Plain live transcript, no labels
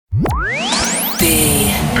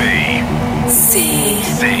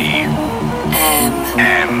This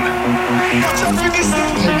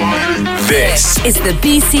is the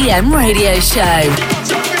BCM Radio Show.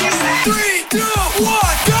 3, 2,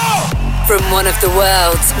 1, go! From one of the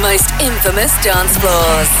world's most infamous dance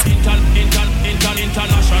floors.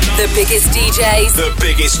 The biggest DJs. The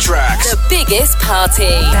biggest tracks. The biggest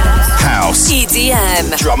party. House.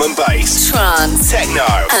 EDM. Drum and bass. Trance. Techno.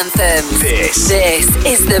 Anthems. This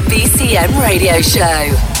is the BCM Radio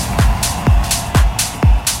Show.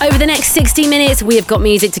 Over the next 60 minutes, we have got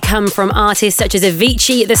music to come from artists such as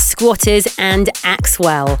Avicii, The Squatters and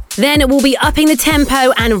Axwell. Then we'll be upping the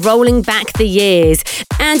tempo and rolling back the years.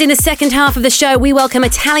 And in the second half of the show, we welcome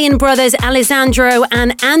Italian brothers Alessandro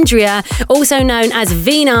and Andrea, also known as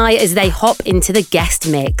Vini, as they hop into the guest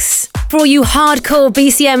mix. For all you hardcore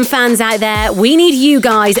BCM fans out there, we need you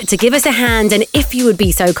guys to give us a hand, and if you would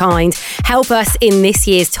be so kind, help us in this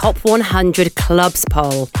year's Top 100 Clubs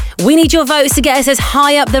poll. We need your votes to get us as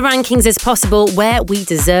high up the rankings as possible, where we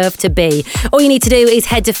deserve to be. All you need to do is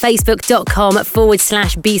head to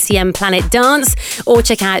facebook.com/BCM Planet Dance or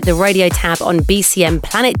check out the radio tab on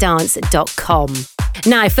bcmplanetdance.com.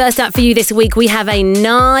 Now, first up for you this week, we have a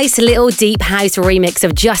nice little deep house remix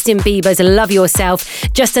of Justin Bieber's Love Yourself,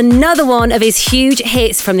 just another one of his huge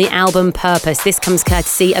hits from the album Purpose. This comes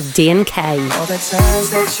courtesy of D&K. All the times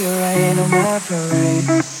that you rain on my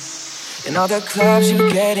parade, and all the clubs you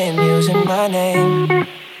get in using my name.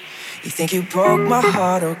 You think you broke my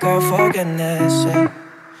heart, oh girl, for goodness sake.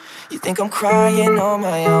 You think I'm crying on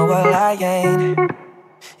my own, well I ain't.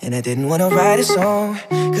 And I didn't wanna write a song,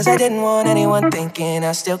 cause I didn't want anyone thinking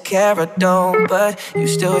I still care or don't. But you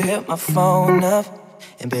still hit my phone up,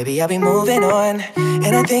 and baby I'll be moving on.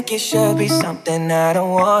 And I think it should be something I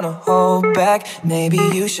don't wanna hold back. Maybe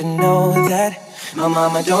you should know that my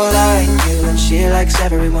mama don't like you, and she likes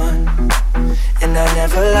everyone. And I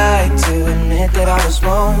never like to admit that I was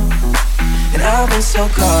wrong. And I've been so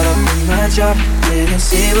caught up in my job, didn't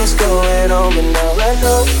see what's going on, but now I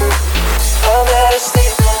know I'm better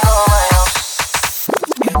sleeping on my own.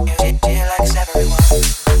 She likes everyone.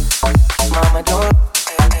 Mama don't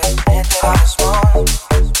admit that I was wrong.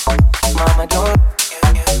 Mama don't,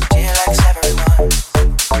 she likes everyone.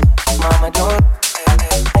 Mama don't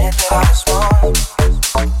admit that I was wrong.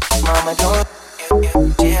 Mama don't,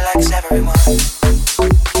 she likes everyone.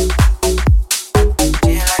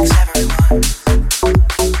 She likes everyone.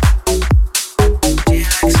 She likes everyone. She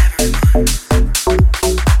likes everyone.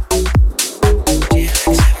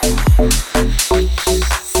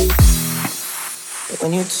 But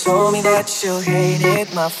when you told me that you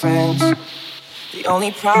hated my friends, the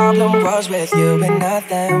only problem was with you and not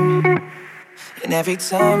them. And every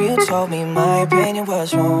time you told me my opinion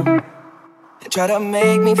was wrong, you tried to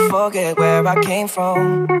make me forget where I came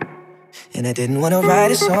from. And I didn't wanna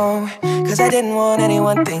write a song, cause I didn't want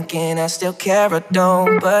anyone thinking I still care or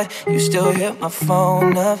don't. But you still hit my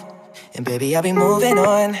phone up, and baby I'll be moving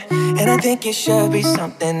on. And I think it should be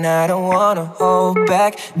something I don't wanna hold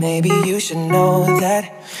back. Maybe you should know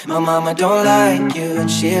that my mama don't like you,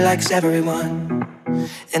 and she likes everyone.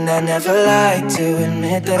 And I never like to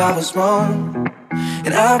admit that I was wrong.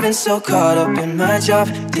 And I've been so caught up in my job,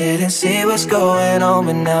 didn't see what's going on,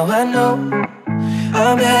 but now I know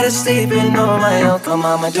I'm better sleeping on my own. My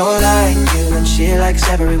mama don't like you, and she likes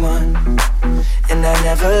everyone. And I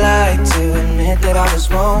never like to admit that I was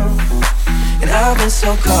wrong. And I've been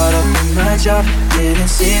so caught up in my job, didn't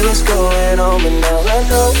see what's going on, but now I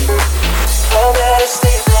know I'm better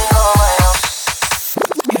sleeping on my own.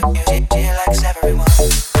 She likes everyone.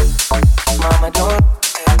 Mama don't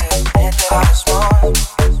admit that I was wrong.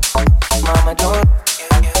 Mama don't,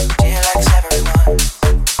 she likes everyone.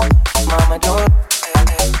 Mama don't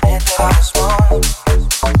admit that I was wrong.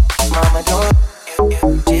 Mama don't,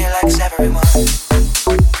 she likes everyone.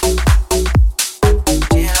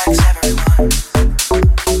 She likes everyone.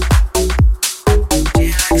 She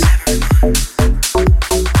likes everyone.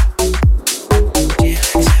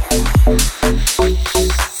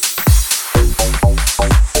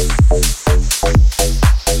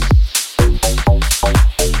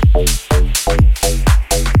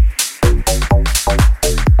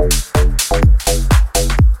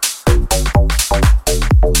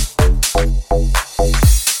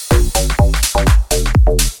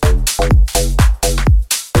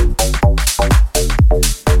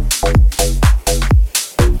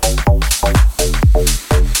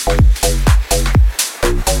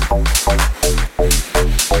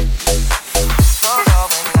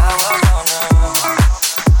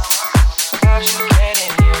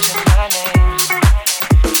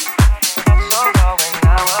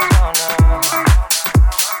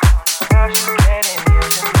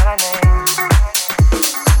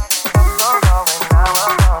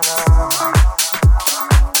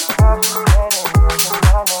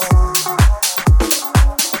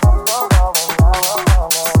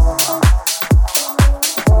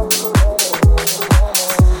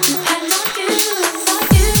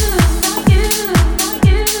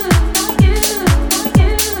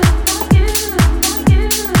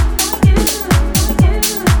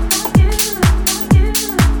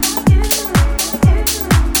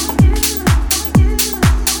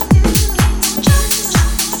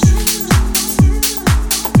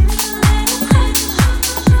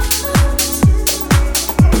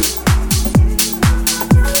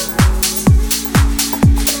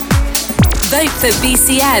 vote for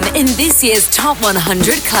BCM in this year's Top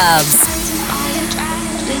 100 Clubs.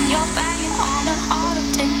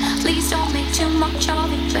 Please don't make too much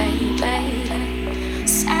of it, baby.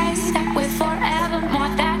 Say that we're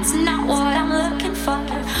forevermore, that's not what I'm looking for.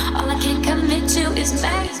 All I can commit to is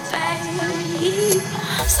maybe.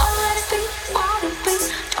 So let it be, what it be.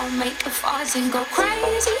 Don't make a fuss and go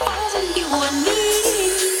crazy over you and me.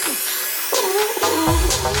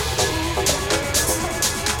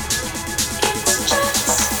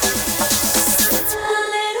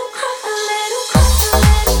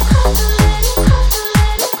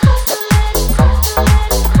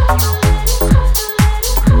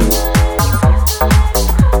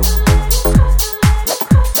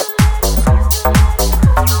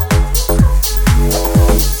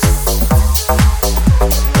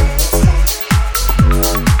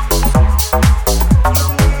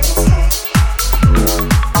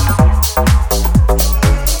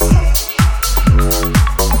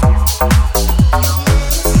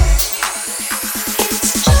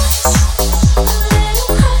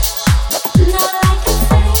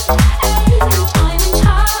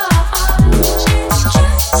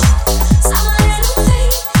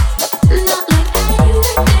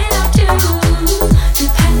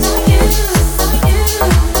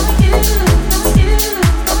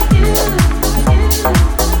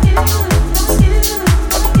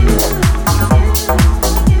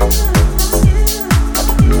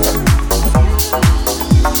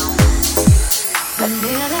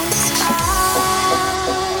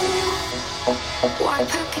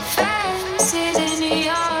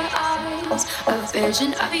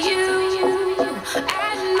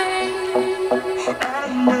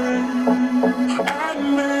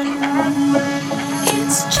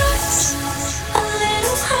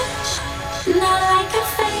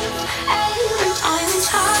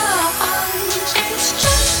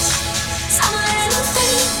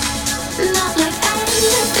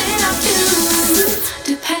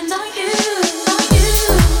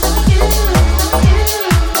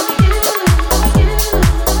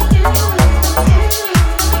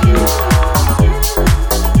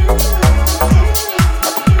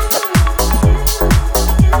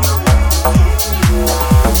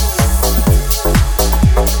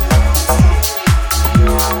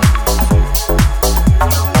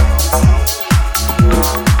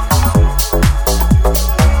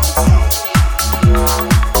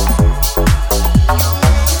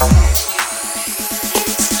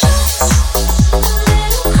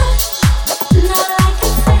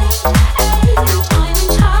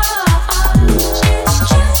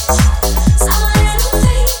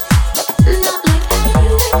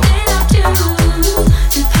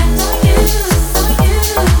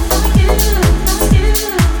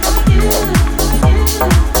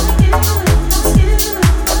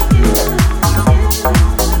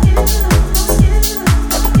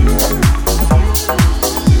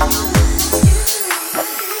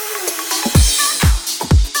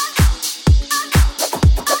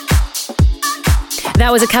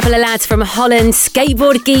 That was a couple of lads from Holland,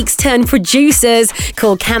 skateboard geeks turned producers,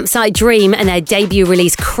 called Campsite Dream, and their debut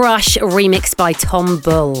release Crush, remixed by Tom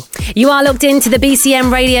Bull. You are locked into the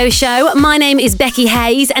BCM radio show. My name is Becky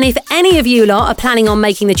Hayes, and if any of you lot are planning on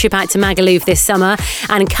making the trip out to Magaluf this summer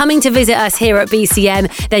and coming to visit us here at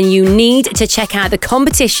BCM, then you need to check out the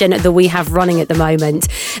competition that we have running at the moment.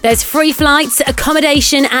 There's free flights,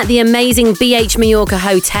 accommodation at the amazing BH Mallorca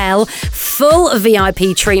Hotel, full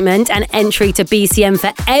VIP treatment and entry to BCM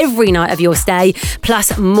for every night of your stay,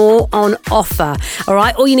 plus more on offer. All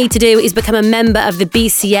right, all you need to do is become a member of the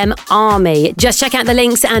BCM Army. Just check out the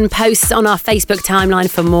links and posts on our Facebook timeline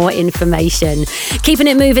for more information. Keeping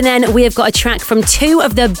it moving then, we have got a track from two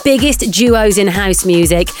of the biggest duos in house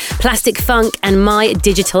music, Plastic Funk and My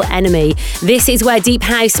Digital Enemy. This is where Deep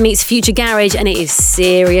House meets Future Garage, and it is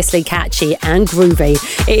seriously catchy and groovy.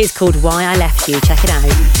 It is called Why I Left You. Check it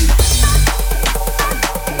out.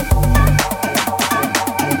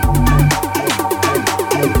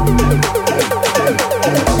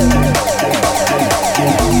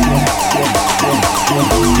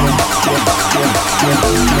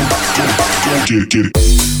 Get it.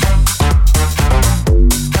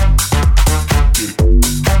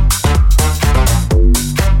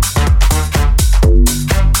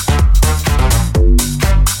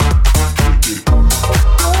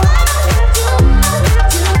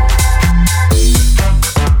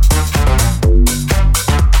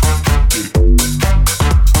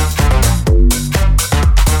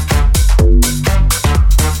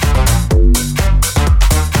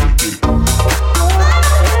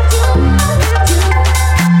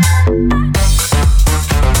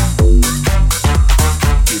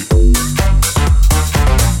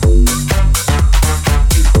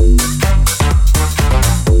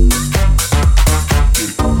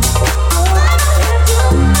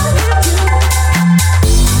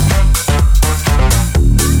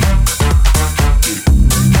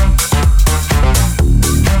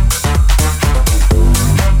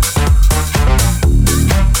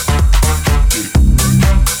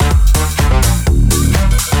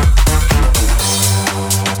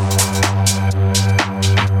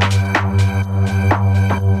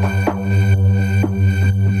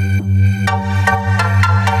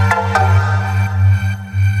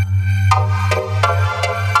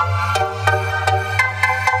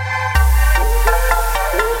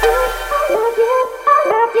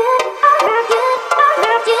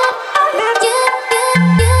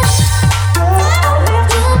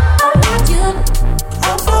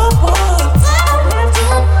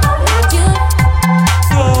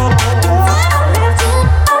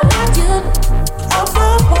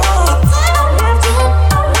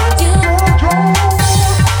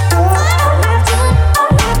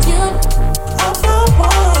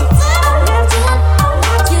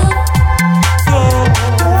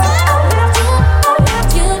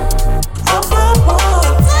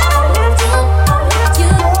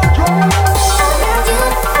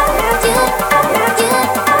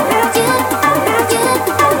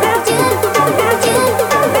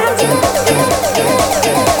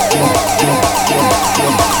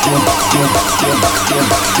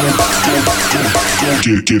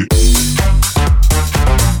 get it.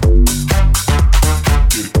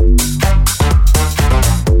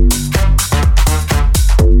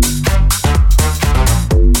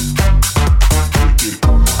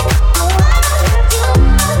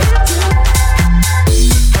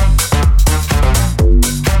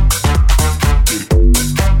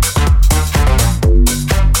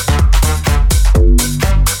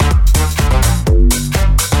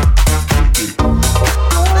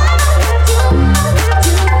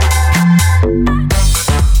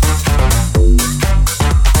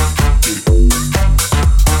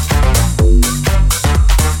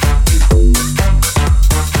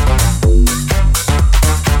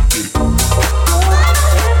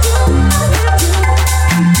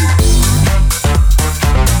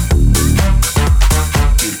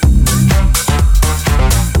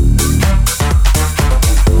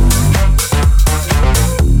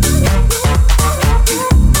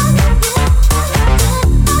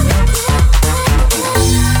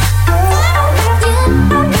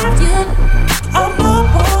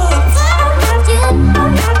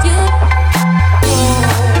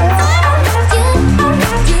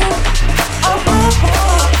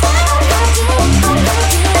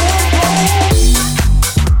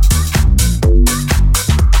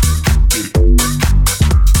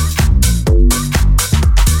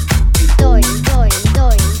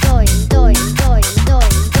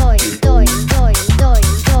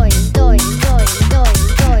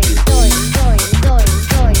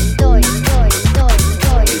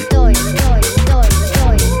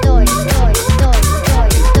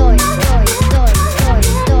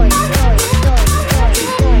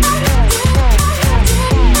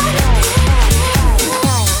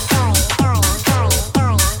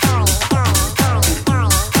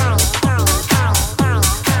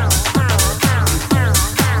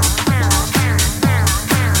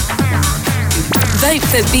 Vote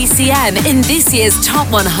for BCM in this year's Top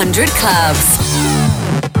 100 Clubs.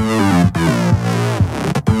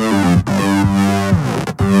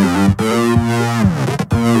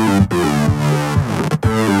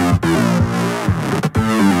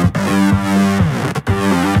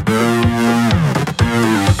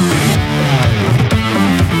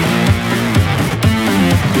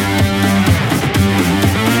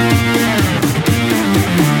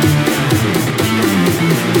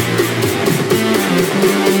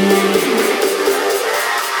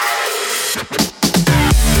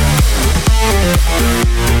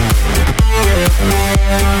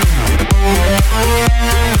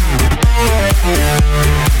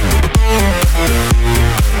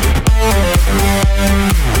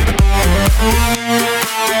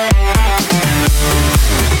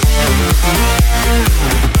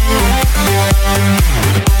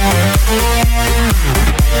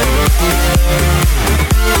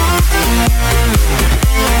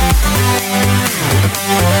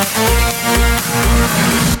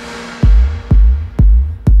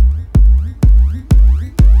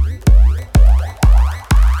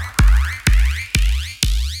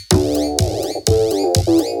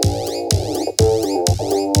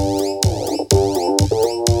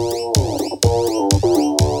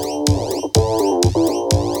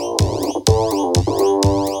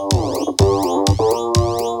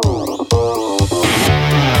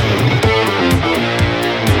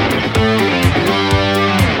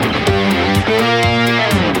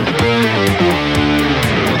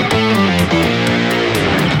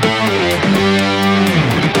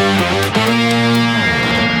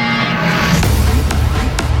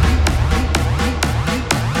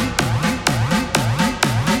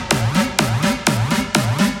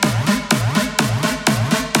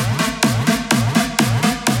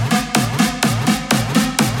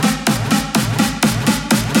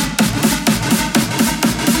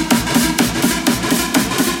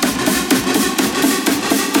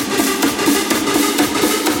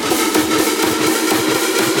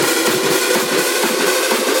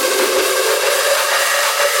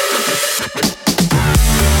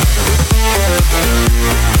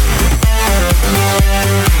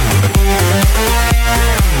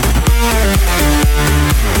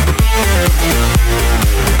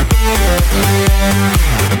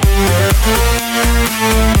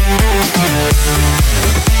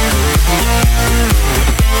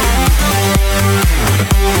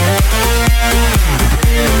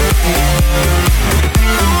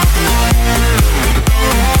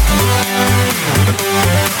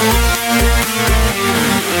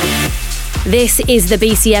 This is the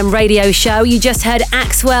BCM radio show. You just heard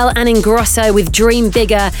Axwell and Ingrosso with Dream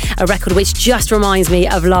Bigger, a record which just reminds me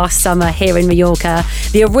of last summer here in Mallorca.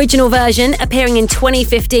 The original version appearing in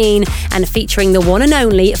 2015 and featuring the one and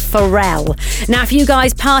only Pharrell. Now, if you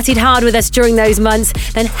guys partied hard with us during those months,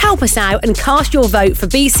 then help us out and cast your vote for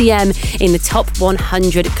BCM in the Top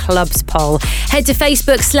 100 Clubs poll. Head to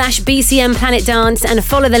Facebook/BCM Planet Dance and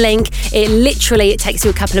follow the link. It takes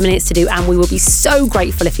you a couple of minutes to do, and we will be so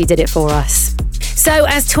grateful if you did it for us. So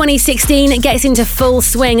as 2016 gets into full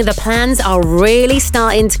swing, the plans are really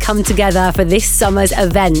starting to come together for this summer's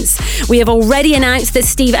events. We have already announced that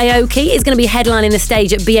Steve Aoki is going to be headlining the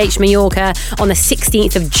stage at BH Mallorca on the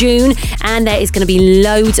 16th of June, and there is going to be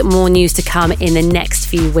loads more news to come in the next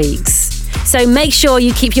few weeks. So make sure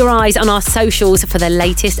you keep your eyes on our socials for the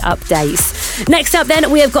latest updates. Next up then,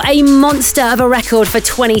 we have got a monster of a record for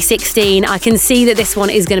 2016. I can see that this one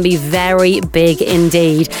is going to be very big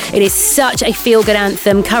indeed. It is such a feel-good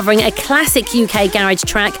anthem covering a classic UK garage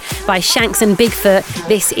track by Shanks and Bigfoot.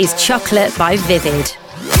 This is Chocolate by Vivid.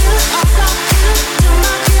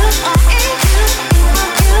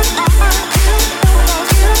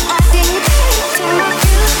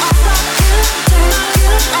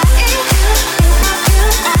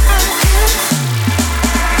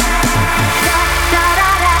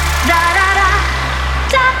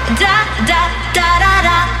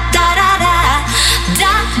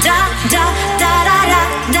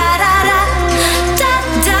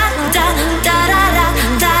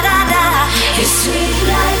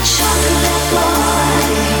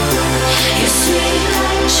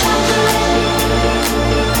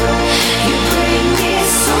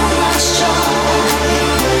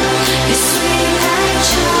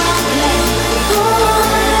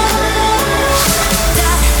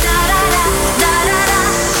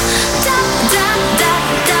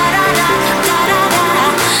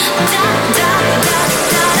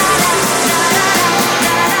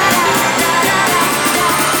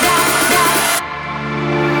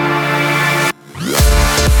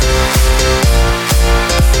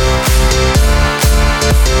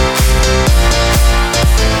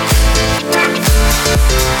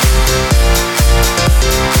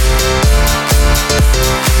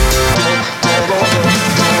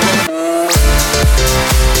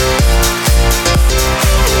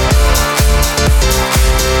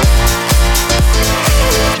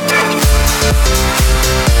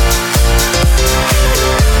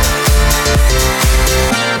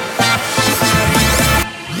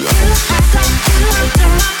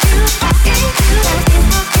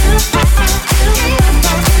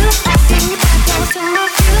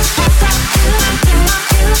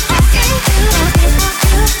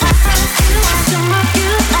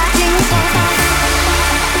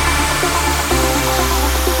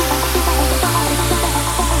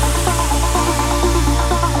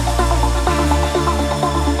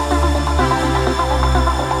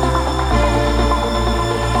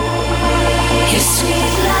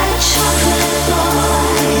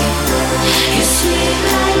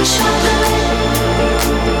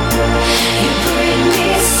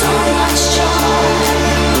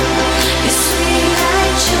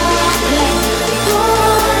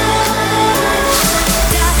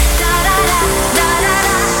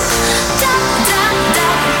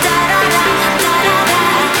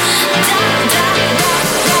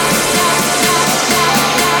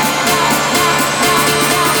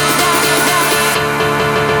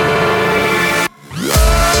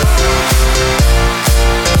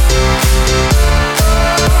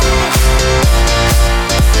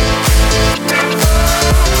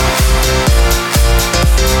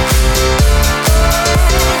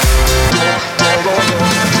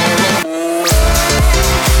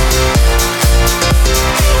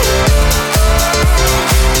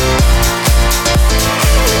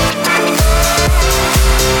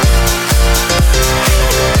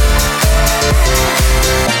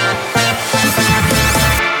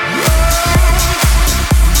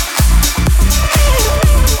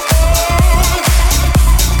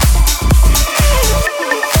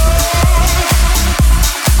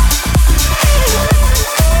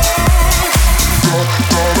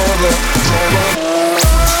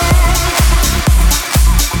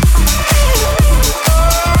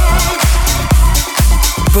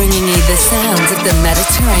 the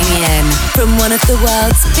Mediterranean from one of the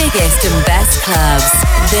world's biggest and best clubs.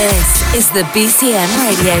 This is the BCM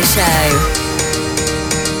Radio Show.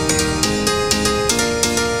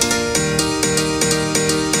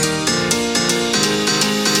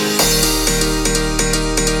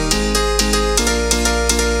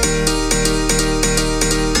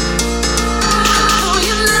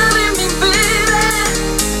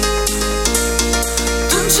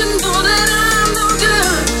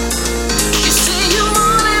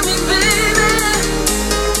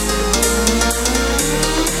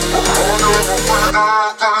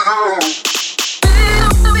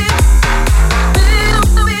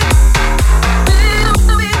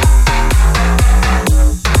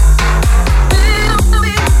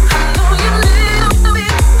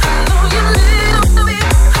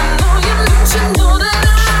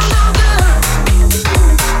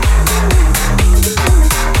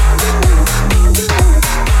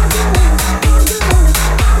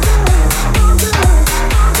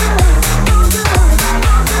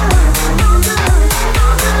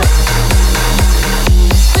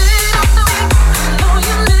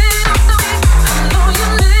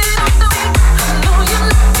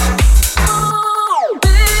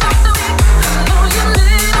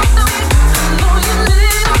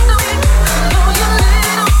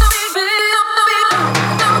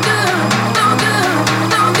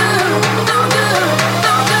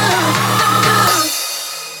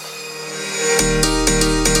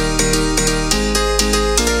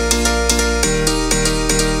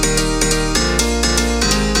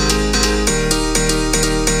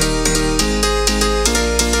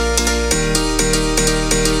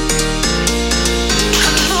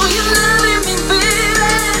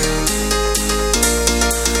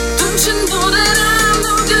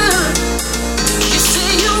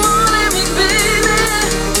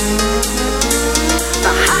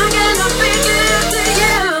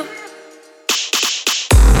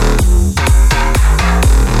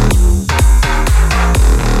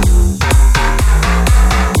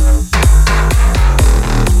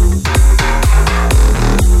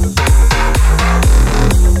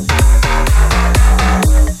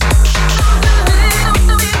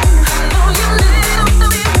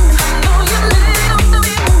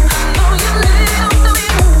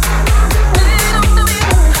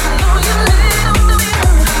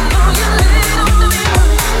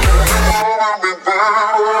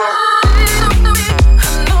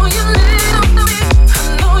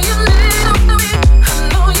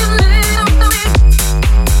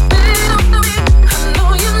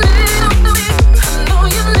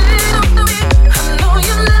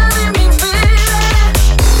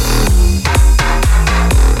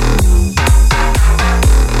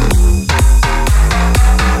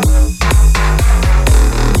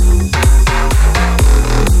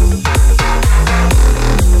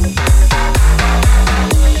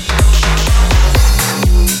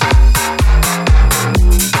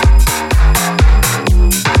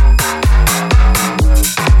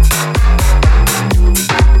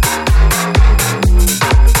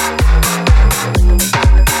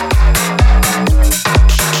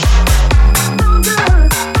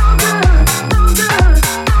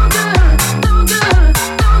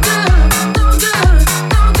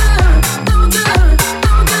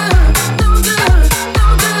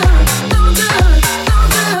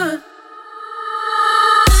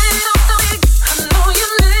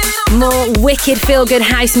 Wicked feel-good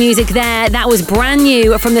house music there. That was brand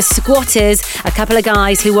new from the Squatters, a couple of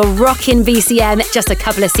guys who were rocking BCM just a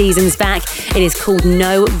couple of seasons back. It is called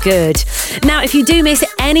No Good. Now, if you do miss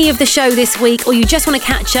any of the show this week, or you just want to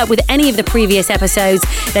catch up with any of the previous episodes,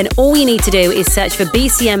 then all you need to do is search for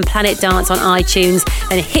BCM Planet Dance on iTunes,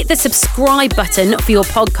 then hit the subscribe button for your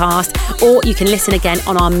podcast, or you can listen again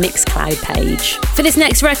on our Mixcloud page. For this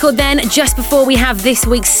next record then, just before we have this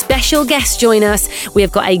week's special guest join us, we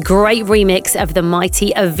have got a great remix of the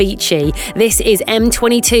mighty Avicii. This is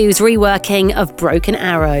M22's reworking of Broken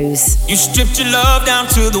Arrows. You stripped your love down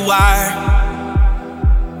to the wire,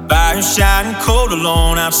 fire shining cold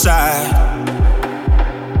alone outside.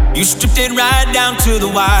 You stripped it right down to the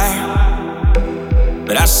wire,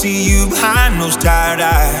 but I see you behind those tired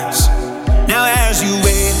eyes. Now as you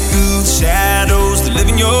wade through the shadows that live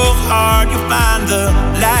in your heart, you'll find the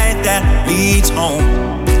light that leads home.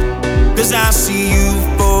 'Cause I see you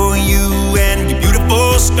for you and your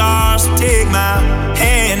beautiful scars. So take my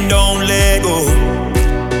hand, don't let go.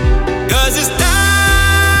 'Cause it's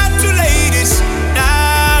not too late, it's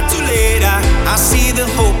not too late. I see the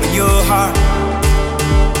hope in your heart.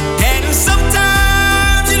 And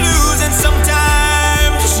sometimes you lose and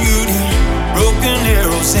sometimes you're shooting broken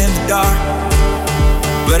arrows in the dark.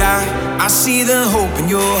 But I see the hope in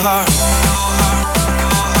your heart.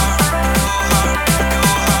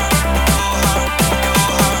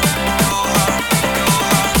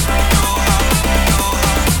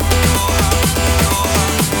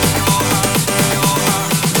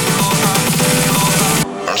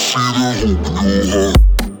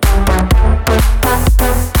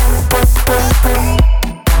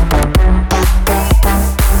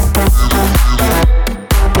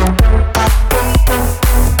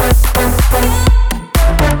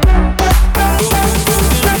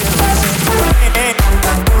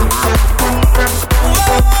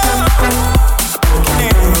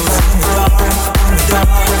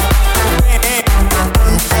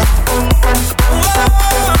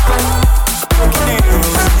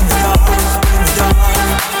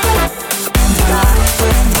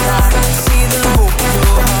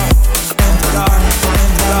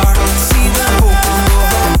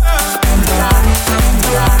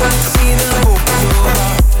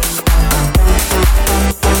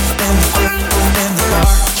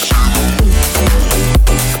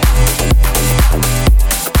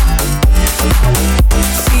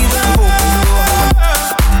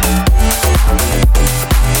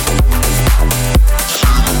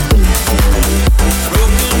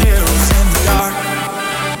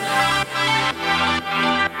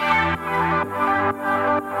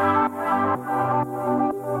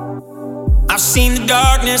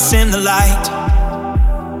 darkness and the light,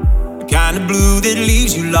 the kind of blue that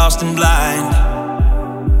leaves you lost and blind.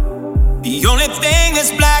 The only thing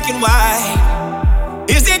that's black and white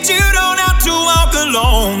is that you don't have to walk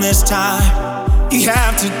alone this time. You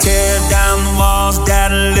have to tear down the walls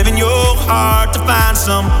that live in your heart to find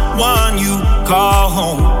someone you call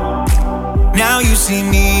home. Now you see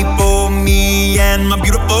me for me and my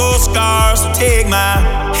beautiful scars. So take my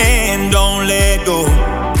hand, don't let go.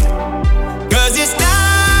 'Cause it's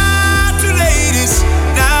not too late, it's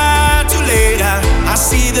not too late. I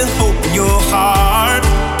see the hope in your heart.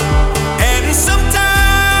 And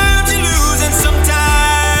sometimes you lose and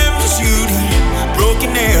sometimes you're shooting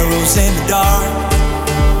broken arrows in the dark.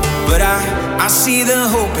 But I see the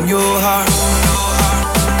hope in your heart.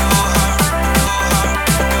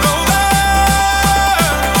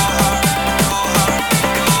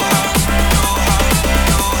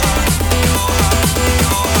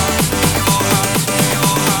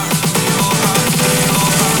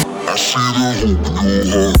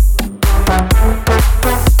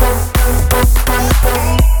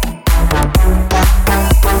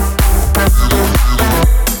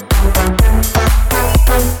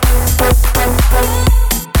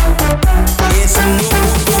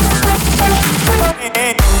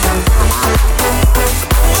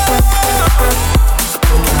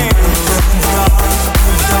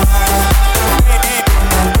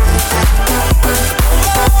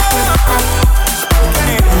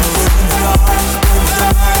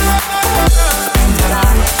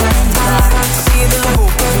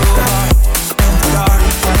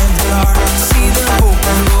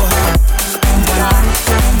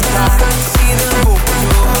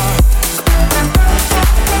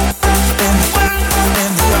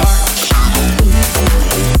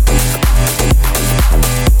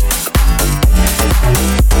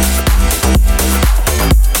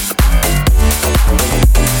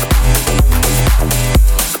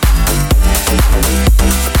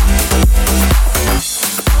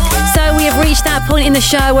 In the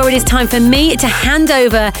show where it is time for me to hand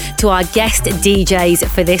over to our guest DJs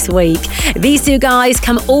for this week. These two guys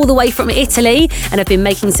come all the way from Italy and have been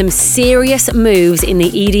making some serious moves in the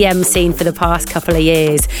EDM scene for the past couple of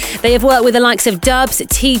years. They have worked with the likes of Dubs,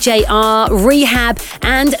 TJR, Rehab,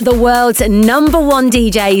 and the world's #1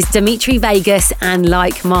 DJs Dimitri Vegas and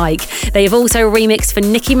Like Mike. They have also remixed for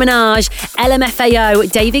Nicki Minaj, LMFAO,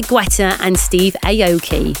 David Guetta, and Steve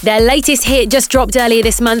Aoki. Their latest hit just dropped earlier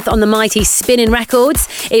this month on the mighty Spinnin' Records.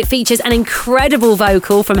 It features an incredible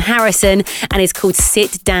vocal from Harrison and is called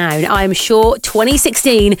Sit Down. I am sure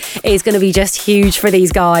 2016 is going to be just huge for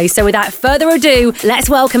these guys. So without further ado, let's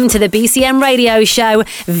welcome to the BCM Radio Show,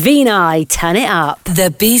 Vinai, Turn It Up. The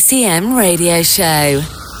BCM Radio Show.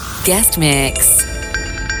 Guest Mix.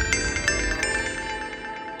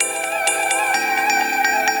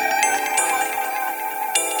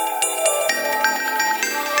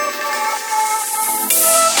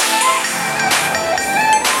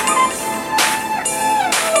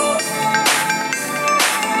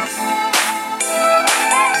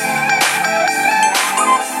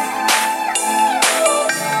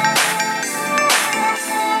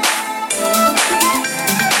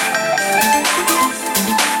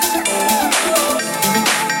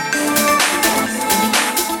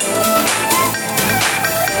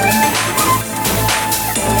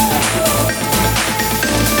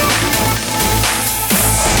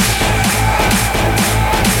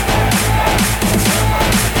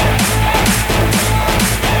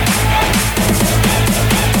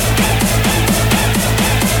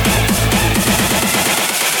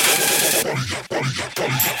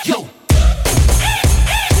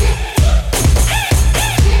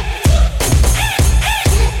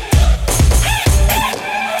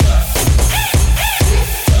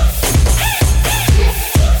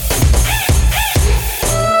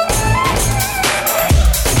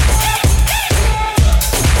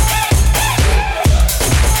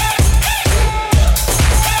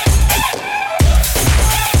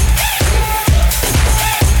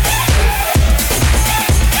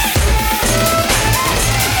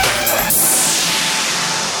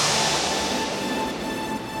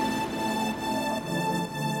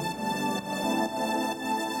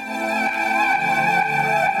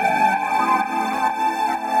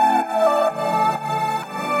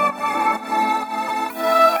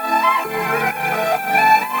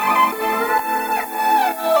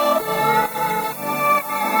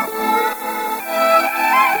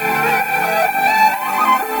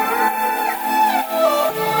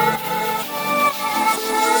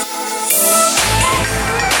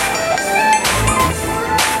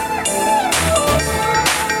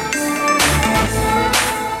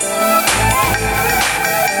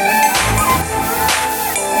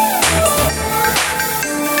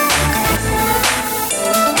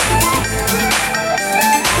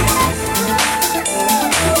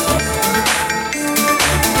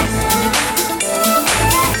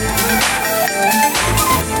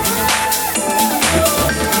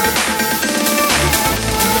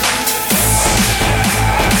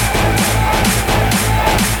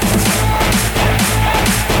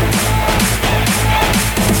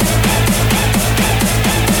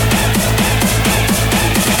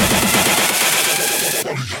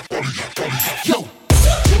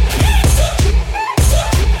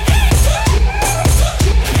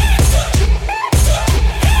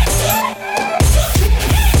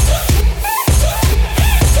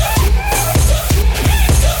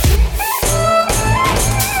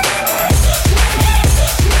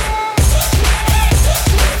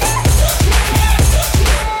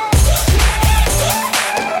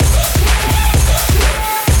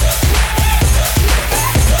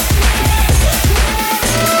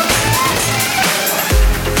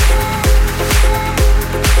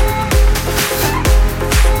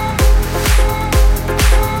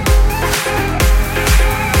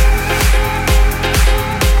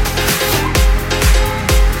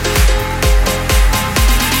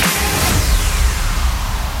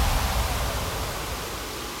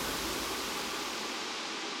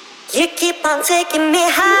 on taking me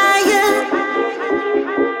higher,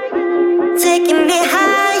 taking me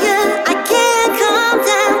higher. I can't calm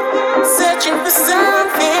down, searching for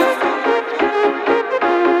something,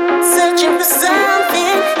 searching for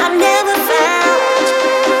something I've never found.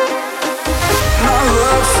 My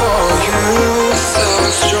love for you is so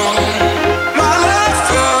strong. My love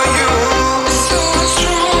for you is so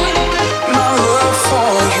strong. My love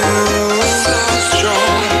for you is so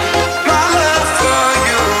strong. My love for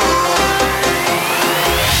you.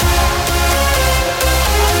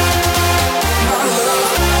 My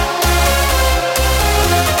love.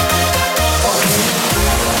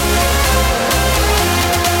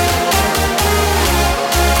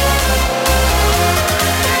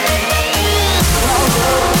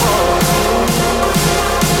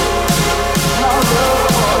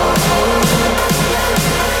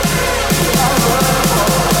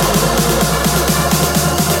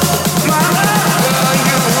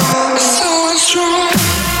 So strong.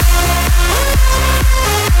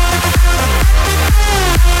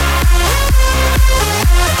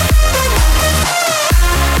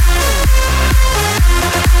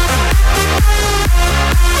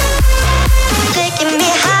 Taking me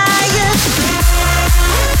higher.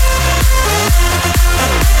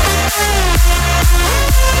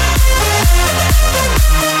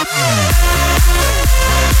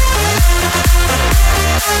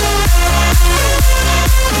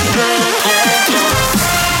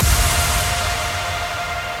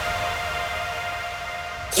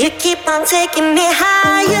 You keep on taking me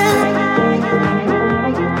higher,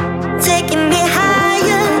 taking me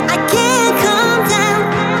higher. I can't calm down,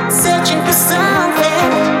 searching for something,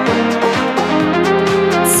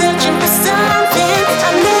 searching for something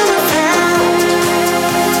I've never found.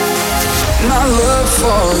 My love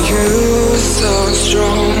for you is so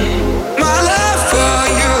strong. My love for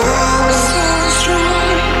you is so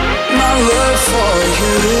strong. My love for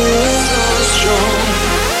you is so strong.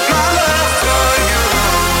 My love for you.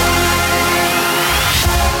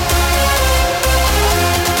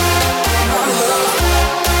 My love.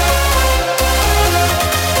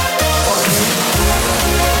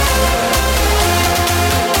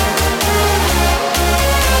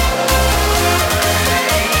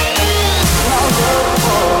 My love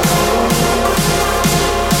for you.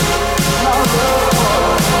 My love.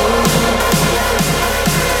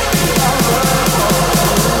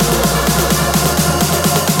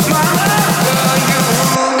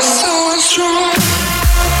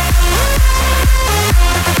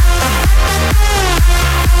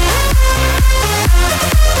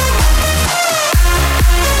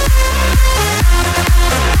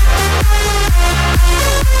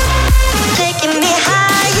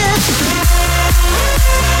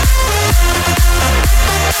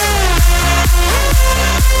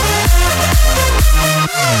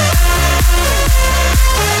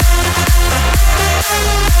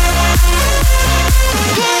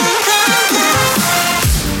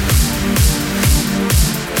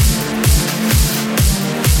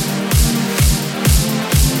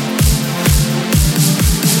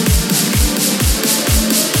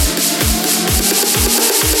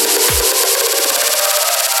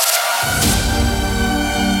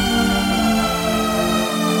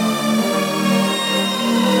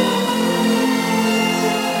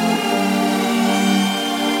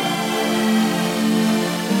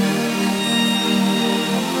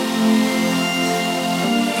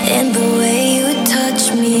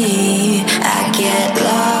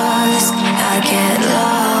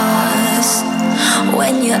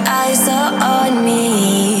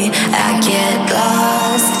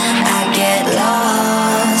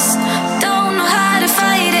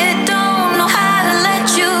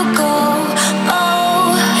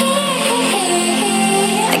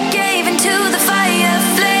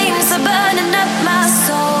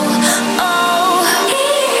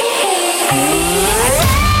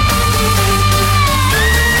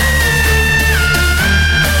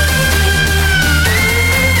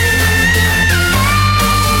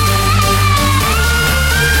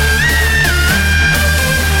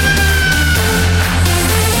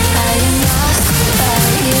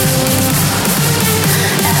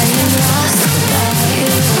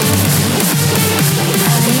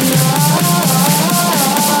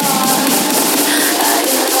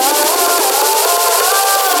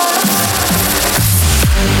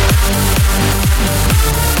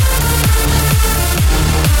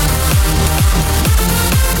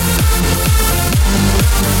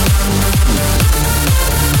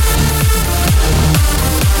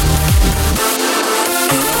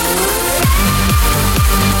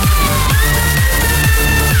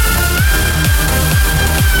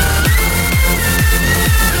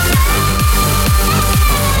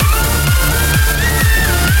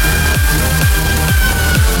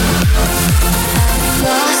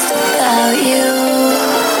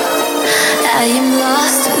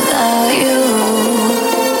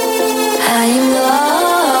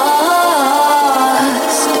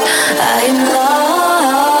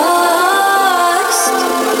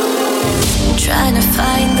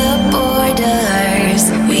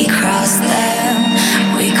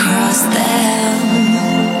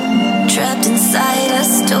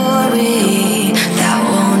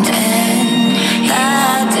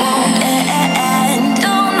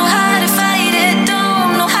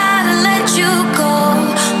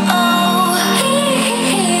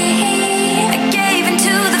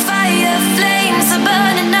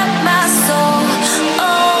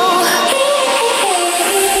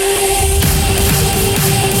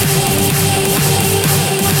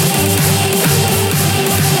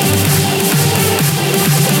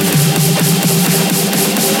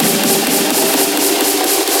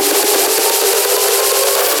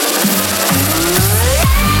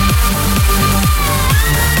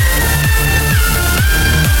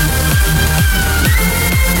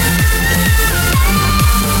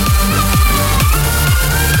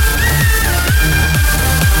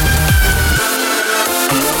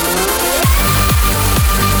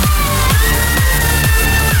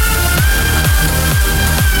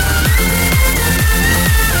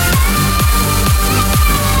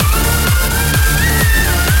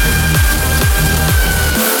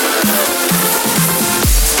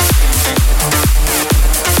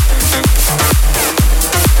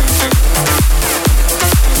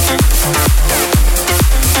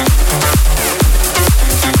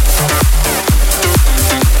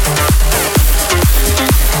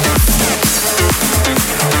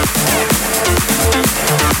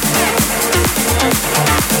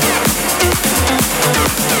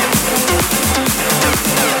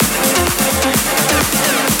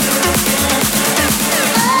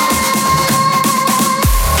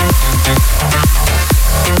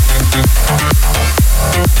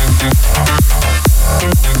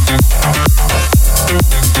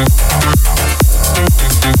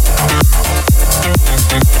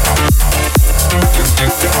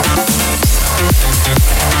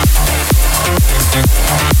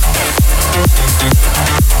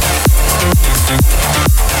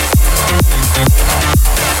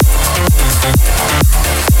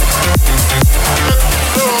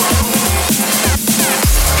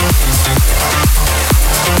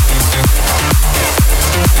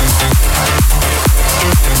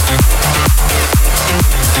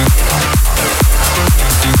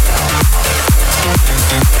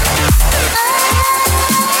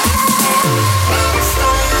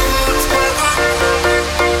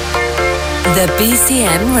 The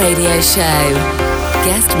BCM Radio Show.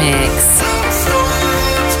 Guest Mix.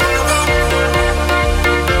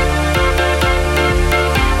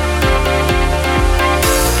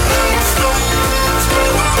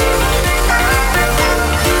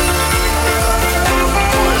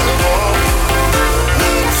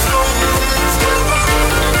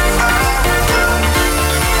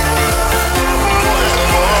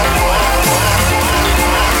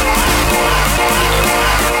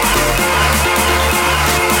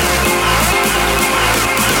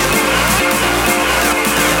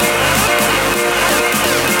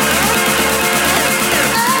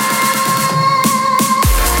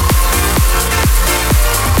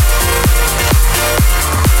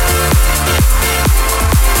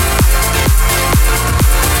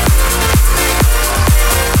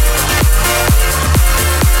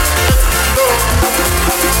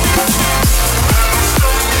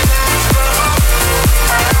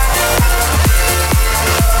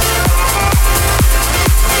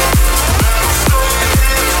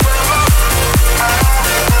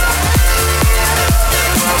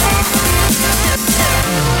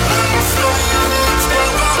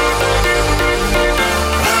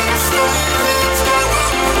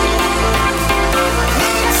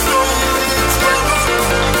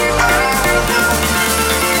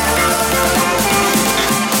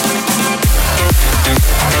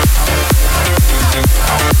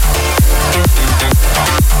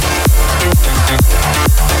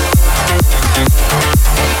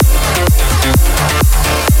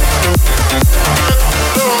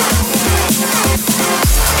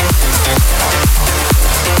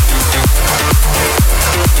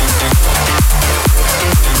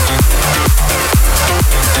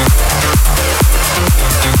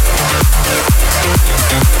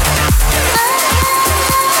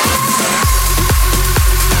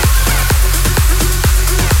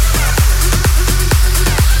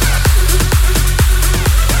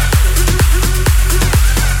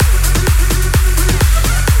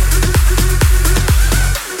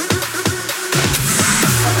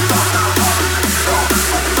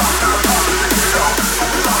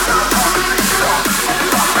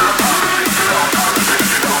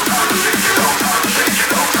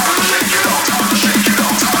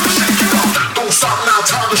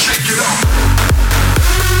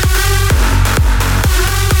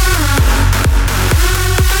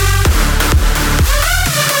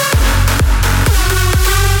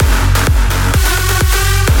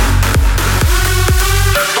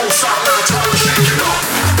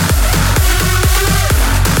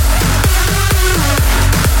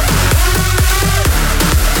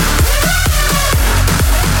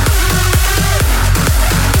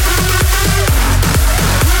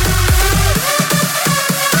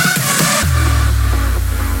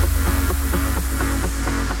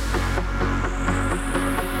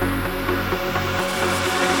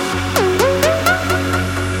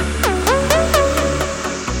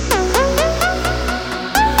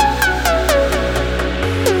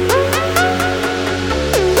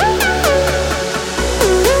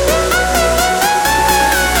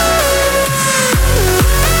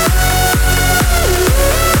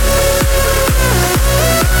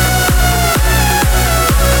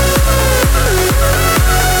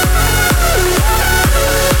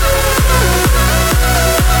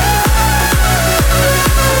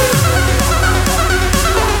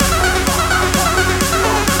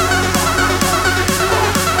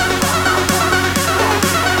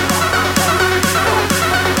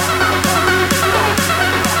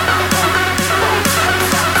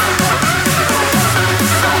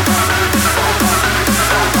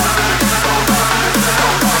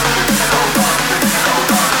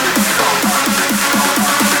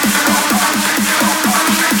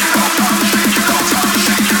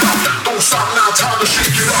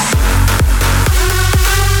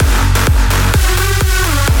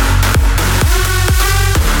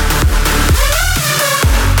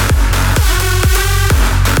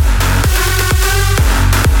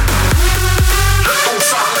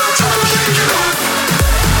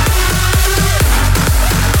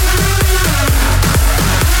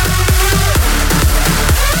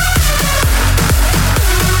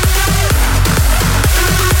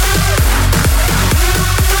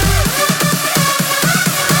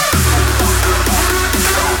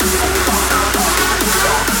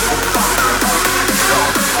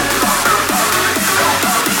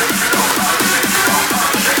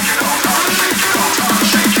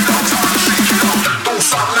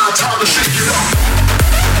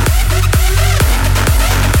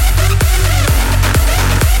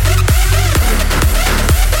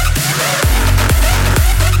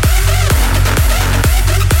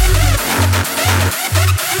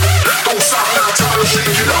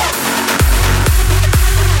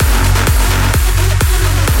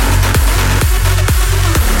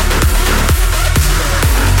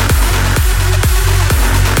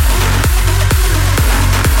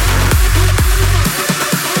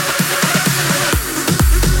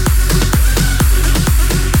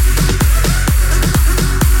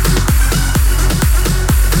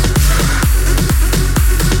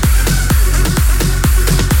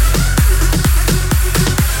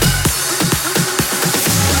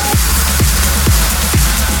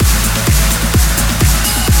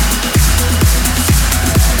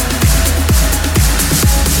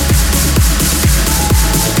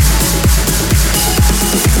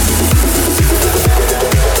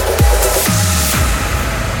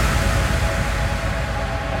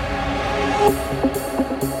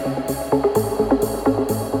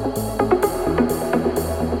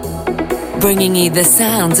 bringing you the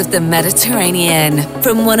sounds of the Mediterranean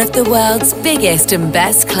from one of the world's biggest and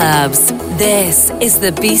best clubs. This is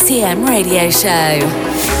the BCM Radio Show.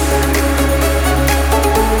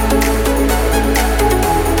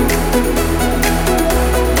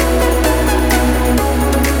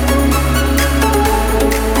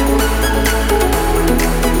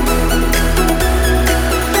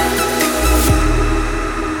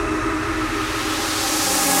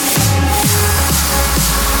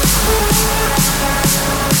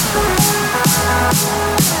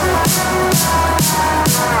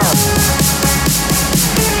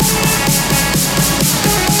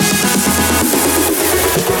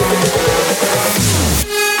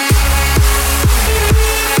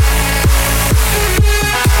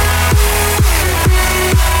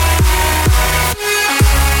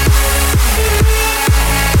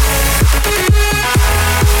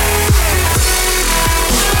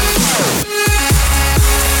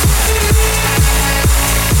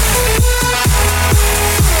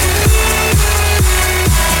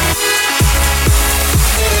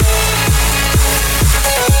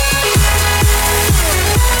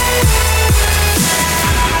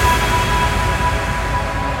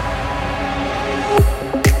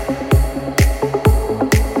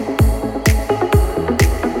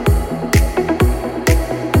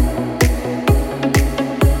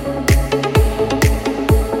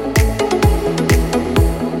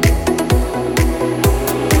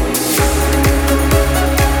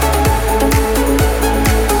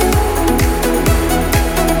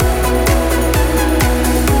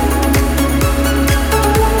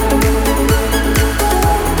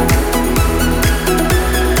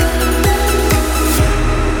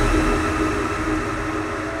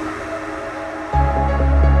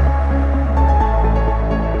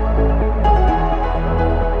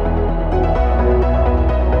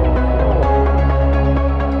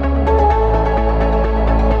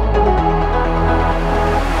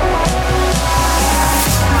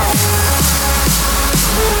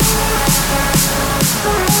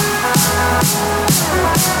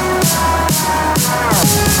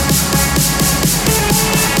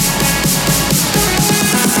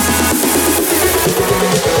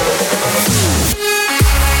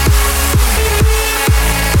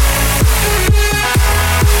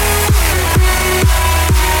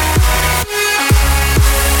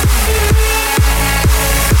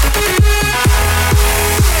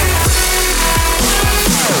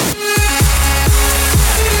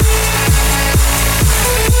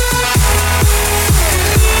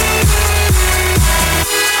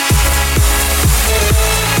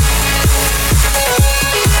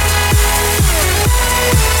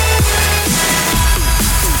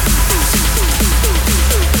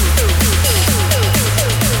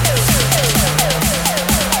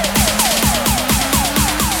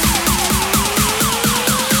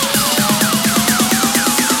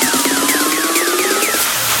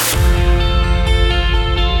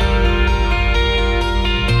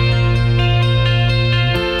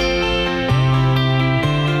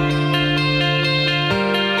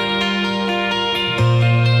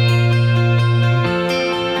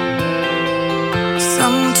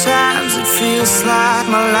 feels like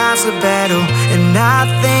my life's a battle, and I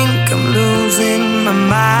think I'm losing my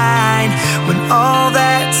mind when all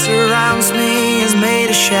that surrounds me is made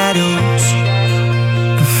of shadows.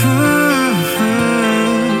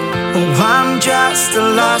 Oh, I'm just a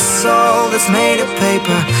lost soul that's made of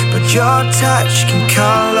paper, but your touch can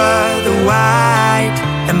color the white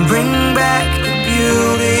and bring back the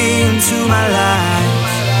beauty into my life.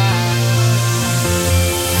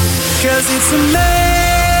 'Cause it's a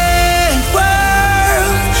mad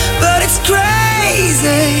world, but it's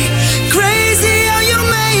crazy, crazy how you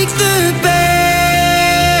make the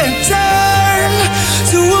bad turn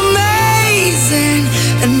to amazing.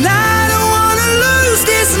 And I don't wanna lose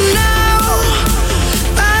this now,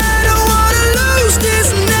 I don't wanna lose this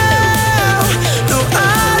now, no,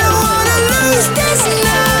 I don't wanna lose this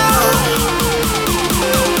now,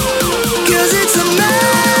 'cause it's a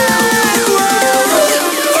mad world.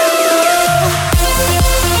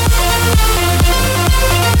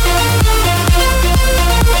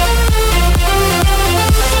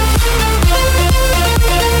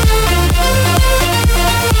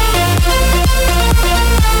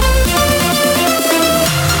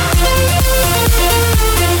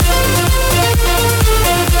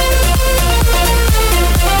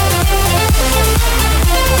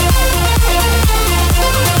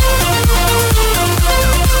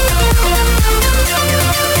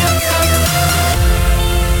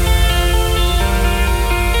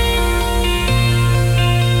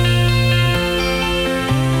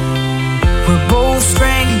 We're both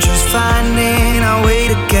strangers finding our way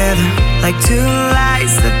together, like two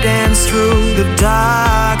lights that dance through the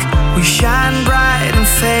dark. We shine bright and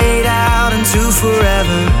fade out into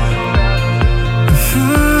forever.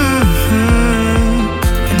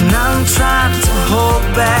 And I'm trying to hold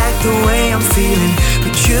back the way I'm feeling,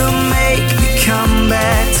 but you make me come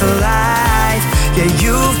back to life. Yeah,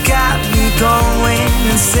 you've got me going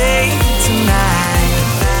insane tonight.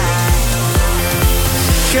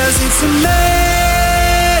 'Cause it's a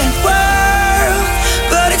mad world,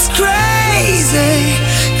 but it's crazy,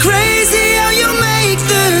 crazy how you make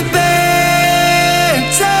the bad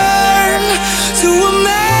turn to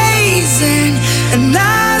amazing. And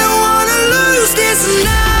I don't wanna lose this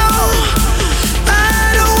now. I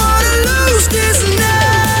don't wanna lose this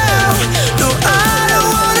now. No, I don't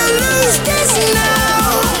wanna lose this now.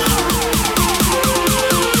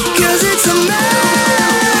 'Cause it's a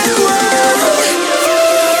mad world.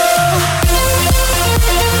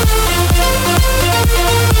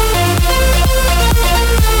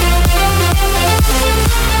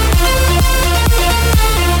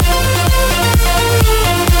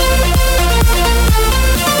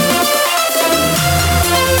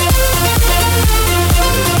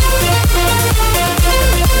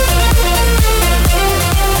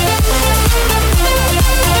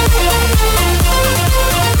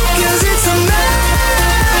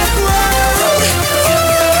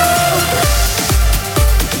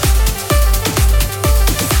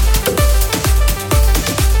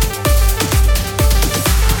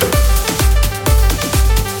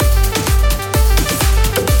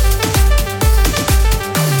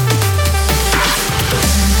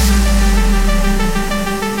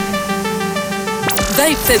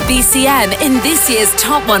 Vote for BCM in this year's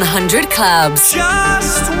Top 100 Clubs.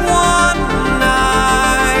 Just one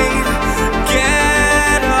night,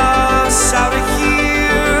 get us out of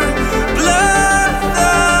here. Blur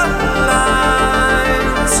the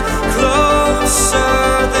lines, closer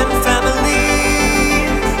than family.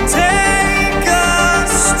 Take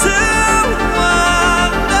us to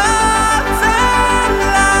another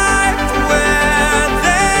life where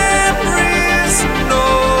there is no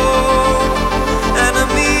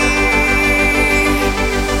enemy.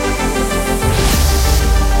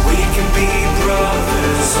 We can be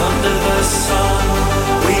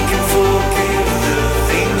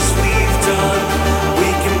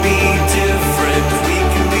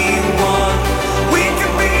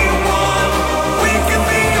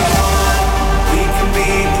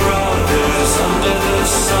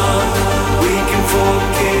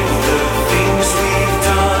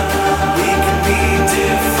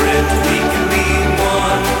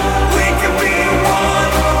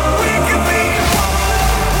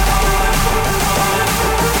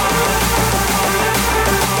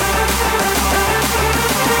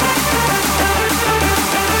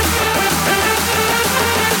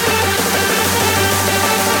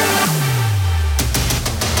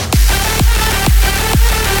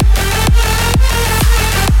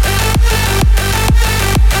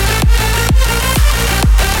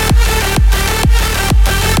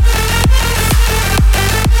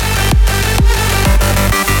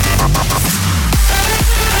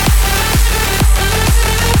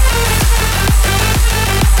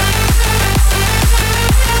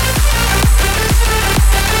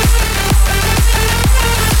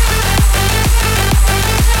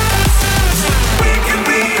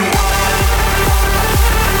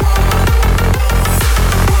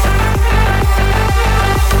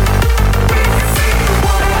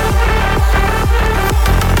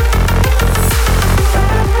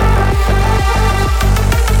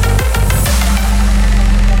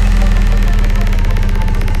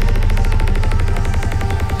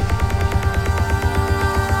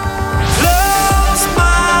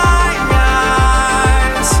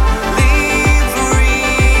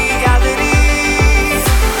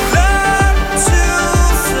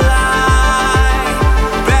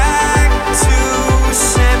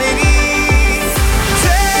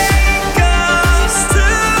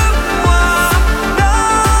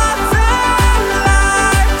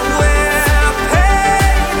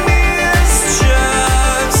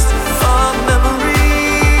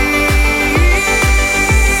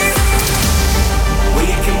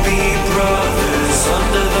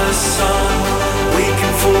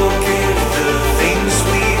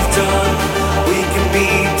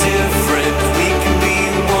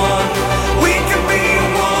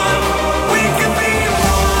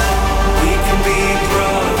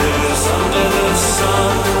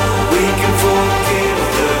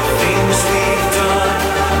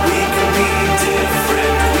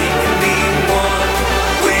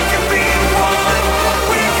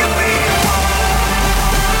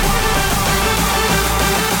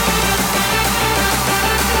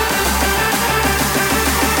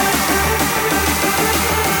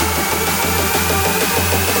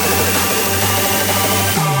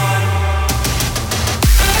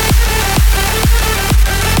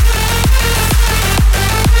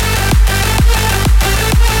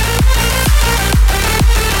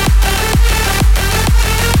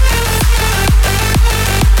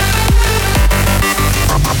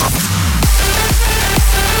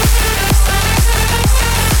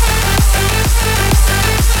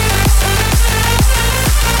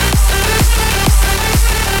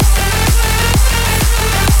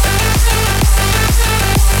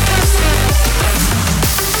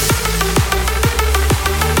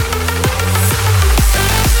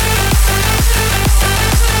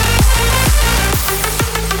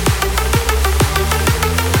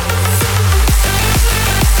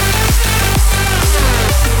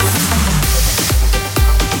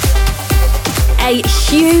A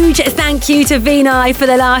huge thank you to Vinay for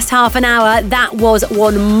the last half an hour. That was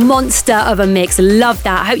one monster of a mix. Love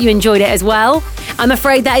that. Hope you enjoyed it as well. I'm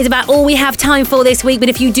afraid that is about all we have time for this week, but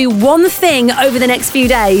if you do one thing over the next few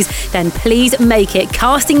days, then please make it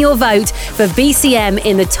casting your vote for BCM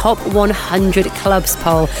in the Top 100 Clubs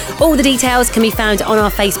poll. All the details can be found on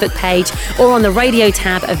our Facebook page or on the radio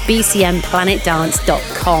tab of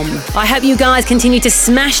bcmplanetdance.com. I hope you guys continue to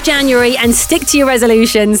smash January and stick to your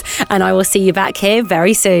resolutions, and I will see you back here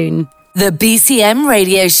very soon. The BCM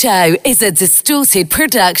Radio Show is a Distorted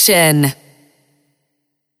production.